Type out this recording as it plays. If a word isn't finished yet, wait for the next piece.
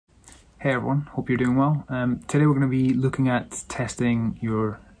Hey everyone, hope you're doing well. Today we're going to be looking at testing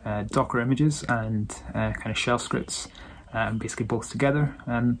your Docker images and kind of shell scripts, basically both together.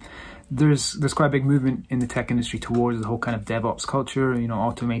 There's quite a big movement in the tech industry towards the whole kind of DevOps culture,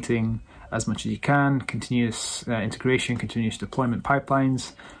 automating as much as you can, continuous integration, continuous deployment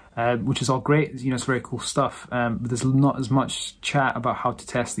pipelines, which is all great. It's very cool stuff, but there's not as much chat about how to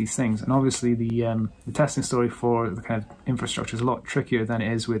test these things. And obviously the testing story for the kind of infrastructure is a lot trickier than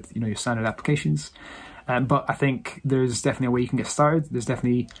it is with your standard applications. But I think there's definitely a way you can get started. There's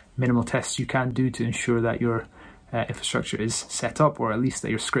definitely minimal tests you can do to ensure that your infrastructure is set up, or at least that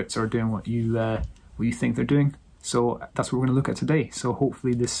your scripts are doing what you think they're doing. So that's what we're going to look at today. So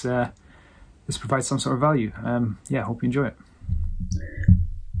hopefully this provides some sort of value. Yeah, hope you enjoy it.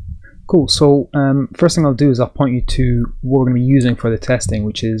 Cool. So first thing I'll do is I'll point you to what we're going to be using for the testing,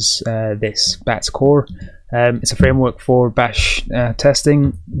 which is this BATS core. It's a framework for Bash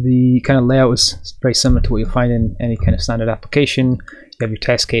testing. The kind of layout is very similar to what you'll find in any kind of standard application. You have your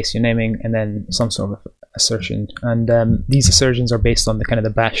test case, your naming, and then some sort of assertion. And these assertions are based on the kind of the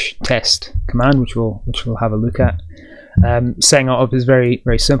bash test command, which we'll have a look at. Setting it up is very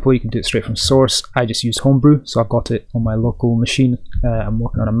simple. You can do it straight from source. I just use Homebrew, so I've got it on my local machine. I'm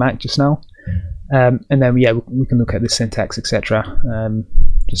working on a Mac just now, and then we can look at the syntax, etc.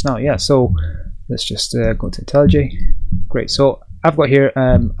 Just now. Yeah, so let's just go to IntelliJ. Great. So I've got here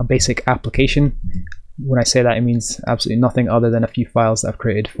a basic application. When I say that, it means absolutely nothing other than a few files that I've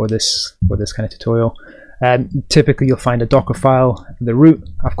created for this kind of tutorial. Typically you'll find a Docker file at the root.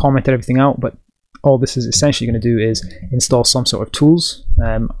 I've commented everything out, but all this is essentially going to do is install some sort of tools.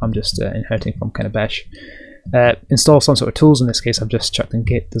 I'm just inheriting from kind of bash. Install some sort of tools. In this case, I've just chucked in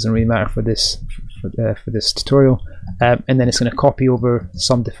Git. Doesn't really matter for this tutorial. And then it's going to copy over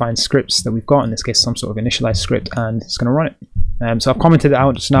some defined scripts that we've got. In this case, some sort of initialize script, and it's going to run it. So I've commented it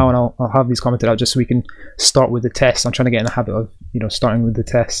out just now, and I'll have these commented out just so we can start with the test. I'm trying to get in the habit of starting with the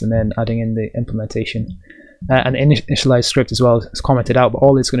test and then adding in the implementation. And the initialize script as well is commented out, but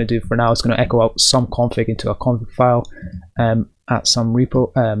all it's going to do for now is going to echo out some config into a config file at some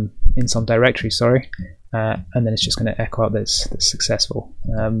repo in some directory, sorry, and then it's just going to echo out that it's successful.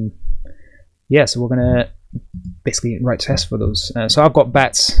 Yeah, so we're going to basically write tests for those. So I've got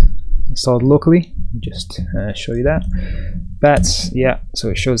BATS installed locally. Just show you that. BATS, yeah, so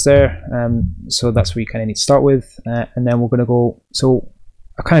it shows there. So that's what you kind of need to start with, and then we're going to go. So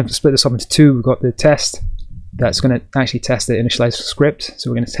I kind of split this up into two. We've got the test that's going to actually test the initialize script. So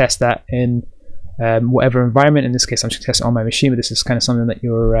we're going to test that in whatever environment. In this case, I'm just going to test it on my machine, but this is kind of something that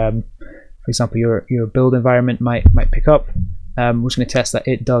your, for example, your build environment might pick up. We're just going to test that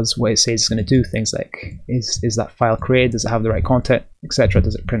it does what it says it's going to do. Things like is that file created? Does it have the right content, etc.?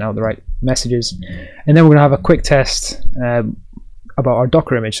 Does it print out the right messages? And then we're going to have a quick test about our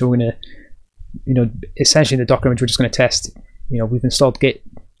Docker image. So we're going to, essentially in the Docker image, we're just going to test. We've installed Git.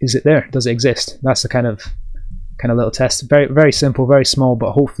 Is it there? Does it exist? That's the kind of little test. Very simple, very small,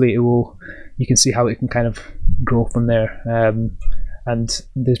 but hopefully you can see how it can kind of grow from there. And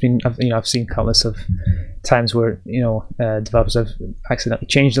there's been, I've seen countless of times where developers have accidentally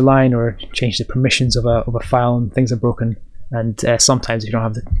changed a line or changed the permissions of a file, and things are broken. And sometimes if you don't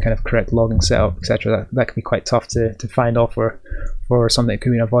have the kind of correct logging setup, etc., that can be quite tough to find off, or something that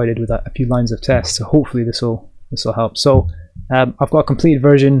could be avoided with a few lines of tests. So hopefully this will help. So I've got a completed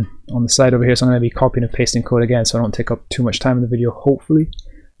version on the side over here, so I'm going to be copying and pasting code again, so I don't take up too much time in the video, hopefully.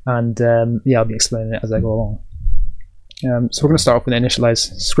 And yeah, I'll be explaining it as I go along. So we're going to start off with the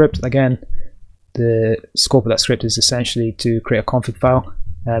initialize script. Again, the scope of that script is essentially to create a config file,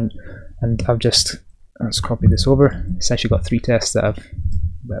 and let's copy this over. Essentially got three tests that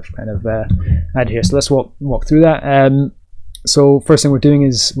I've kind of added here. So let's walk through that. So first thing we're doing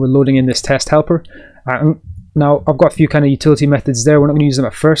is we're loading in this test helper. Now I've got a few kind of utility methods there. We're not going to use them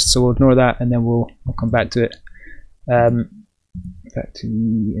at first, so we'll ignore that, and then we'll come back to it. Back to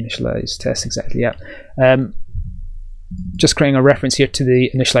initialize test, exactly. Yeah. Just creating a reference here to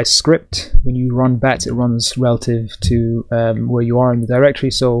the initialize script. When you run BATS, it runs relative to where you are in the directory.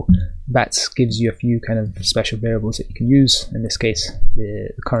 So BATS gives you a few kind of special variables that you can use. In this case, the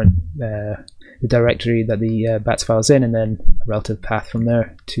current the directory that the BATS file is in, and then a relative path from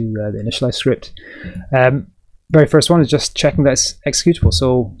there to the initialize script. Very first one is just checking that it's executable.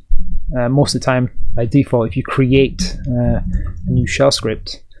 So most of the time, by default, if you create a new shell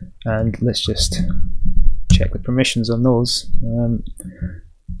script, and let's just check the permissions on those.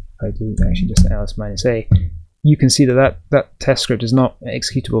 I do actually just ls-a, you can see that test script is not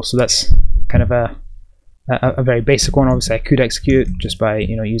executable. So that's kind of a very basic one. Obviously, I could execute just by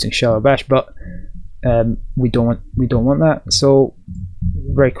using shell or bash, but we don't want that. So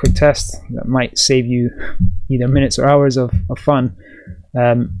very quick test that might save you either minutes or hours of fun,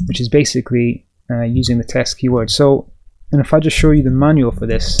 which is basically using the test keyword. So, and if I just show you the manual for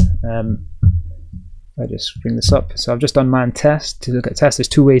this, I just bring this up. So I've just done man test. To look at test, there's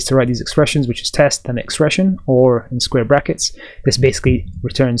two ways to write these expressions, which is test and expression, or in square brackets. This basically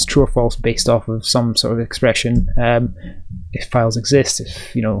returns true or false based off of some sort of expression. If files exist,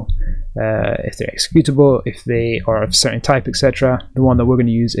 if if they're executable, if they are of a certain type, etc. The one that we're going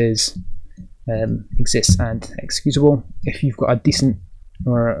to use is exists and executable. If you've got a decent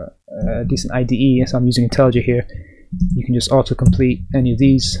IDE, so I'm using IntelliJ here, you can just autocomplete any of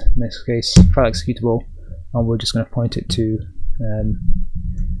these. In this case, file executable, and we're just going to point it to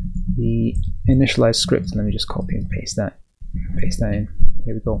the Initialize Script. Let me just copy and paste that in.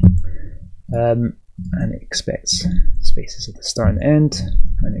 Here we go. And it expects spaces at the start and the end,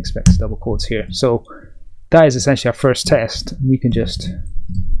 and it expects double quotes here. So that is essentially our first test. We can just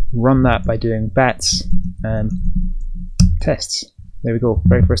run that by doing bats tests. There we go,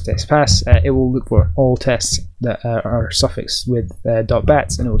 very first test pass. It will look for all tests that are suffixed with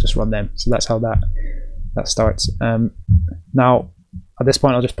 .bats, and it will just run them. So that's how that starts. Now, at this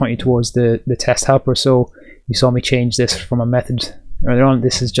point, I'll just point you towards the test helper. So you saw me change this from a method earlier on.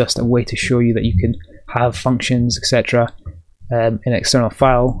 This is just a way to show you that you can have functions, etc. In an external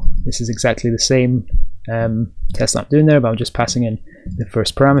file. This is exactly the same test I'm doing there, but I'm just passing in the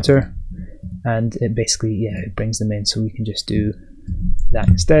first parameter, and it basically, it brings them in. So we can just do that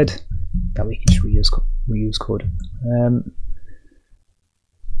instead. That we can just reuse code.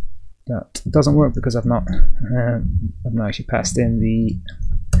 That doesn't work because I've not actually passed in the.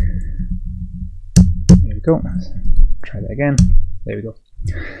 There we go. Try that again. There we go.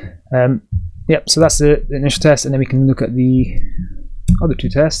 Yep. So that's the initial test, and then we can look at the other two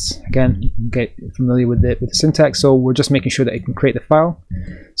tests. Again, you can get familiar with the syntax. So we're just making sure that it can create the file.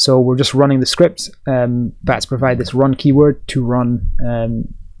 So we're just running the script. Bats provide this run keyword to run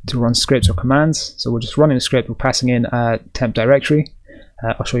scripts or commands. So we're just running the script. We're passing in a temp directory.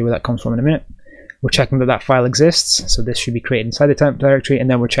 I'll show you where that comes from in a minute. We're checking that that file exists. So this should be created inside the temp directory, and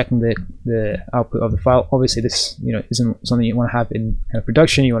then we're checking the output of the file. Obviously, this isn't something you want to have in kind of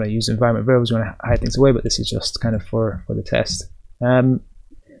production. You want to use environment variables. You want to hide things away, but this is just kind of for the test.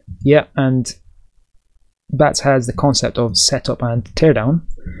 Yeah, and Bats has the concept of setup and teardown,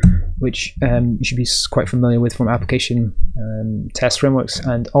 which you should be quite familiar with from application test frameworks.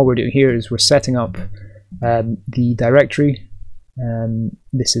 And all we're doing here is we're setting up the directory.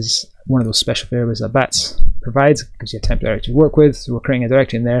 This is one of those special variables that Bats provides, gives you a temp directory to work with. So we're creating a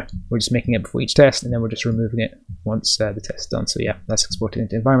directory in there. We're just making it before each test, and then we're just removing it once the test is done. So yeah, that's exported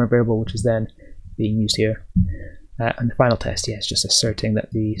into environment variable, which is then being used here. And the final test, it's just asserting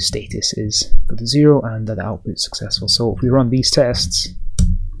that the status is equal to 0 and that the output is successful. So if we run these tests,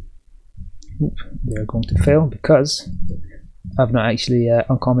 they're going to fail because I've not actually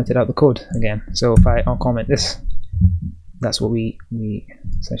uncommented out the code again. So if I uncomment this, that's what we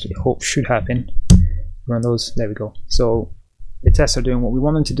essentially hope should happen. Run those, there we go. So the tests are doing what we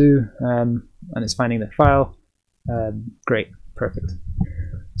want them to do, and it's finding the file. Great, perfect.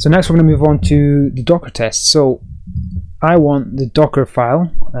 So next we're going to move on to the Docker test. So I want the Docker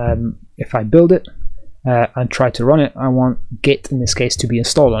file, if I build it and try to run it, I want Git in this case to be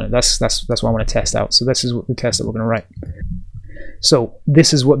installed on it. That's what I want to test out. So this is the test that we're going to write. So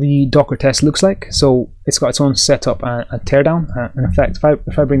this is what the Docker test looks like. So it's got its own setup and teardown. In fact,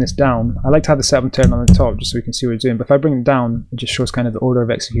 if I bring this down, I like to have the setup and teardown on the top just so we can see what it's doing. But if I bring it down, it just shows kind of the order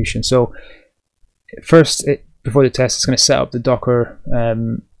of execution. So first, before the test, it's going to set up the Docker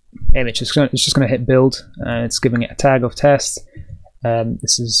image. It's just going to hit build, and it's giving it a tag of test.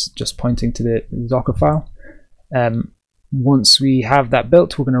 This is just pointing to the Docker file. Once we have that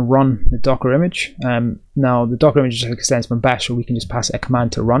built, we're going to run the Docker image. Now the Docker image just extends from bash, so we can just pass a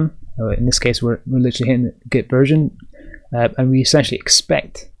command to run. In this case, we're literally hitting the git version, and we essentially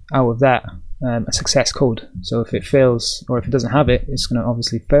expect out of that a success code. So if it fails, or if it doesn't have it, it's going to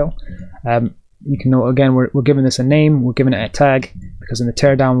obviously fail. You can note again, we're giving this a name, we're giving it a tag, because in the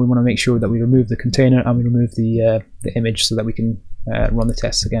teardown we want to make sure that we remove the container and we remove the image so that we can run the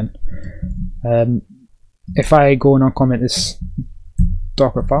tests again. If I go and uncomment this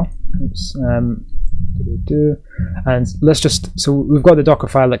Docker file, and let's just, so we've got the Docker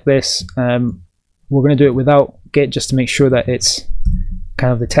file like this. We're going to do it without Git just to make sure that it's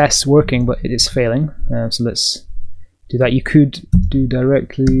kind of the tests working, but it is failing. So let's do that. You could do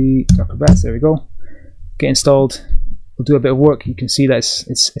directly Docker bats. There we go. Get installed. We'll do a bit of work. You can see that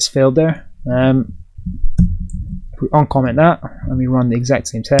it's failed there. If we uncomment that and we run the exact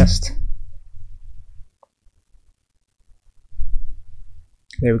same test,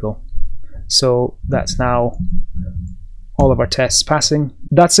 There we go. So that's now all of our tests passing.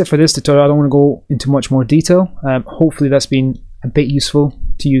 That's it for this tutorial. I don't want to go into much more detail. Hopefully that's been a bit useful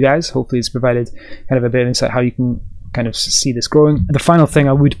to you guys. Hopefully it's provided kind of a bit of insight how you can kind of see this growing. The final thing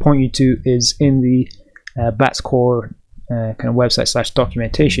I would point you to is in the BATS core kind of website /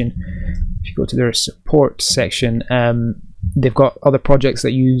 documentation. If you go to their support section, they've got other projects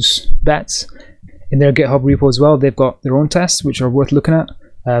that use BATS. In their GitHub repo as well, they've got their own tests which are worth looking at.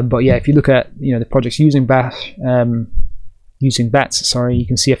 But yeah, if you look at the projects using BATS, you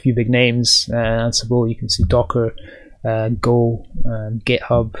can see a few big names. Ansible, you can see Docker, Go,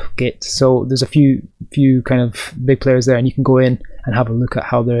 GitHub, Git. So there's a few kind of big players there, and you can go in and have a look at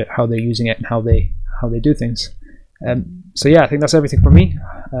how they're using it and how they do things. So yeah, I think that's everything for me.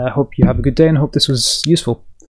 I hope you have a good day and hope this was useful.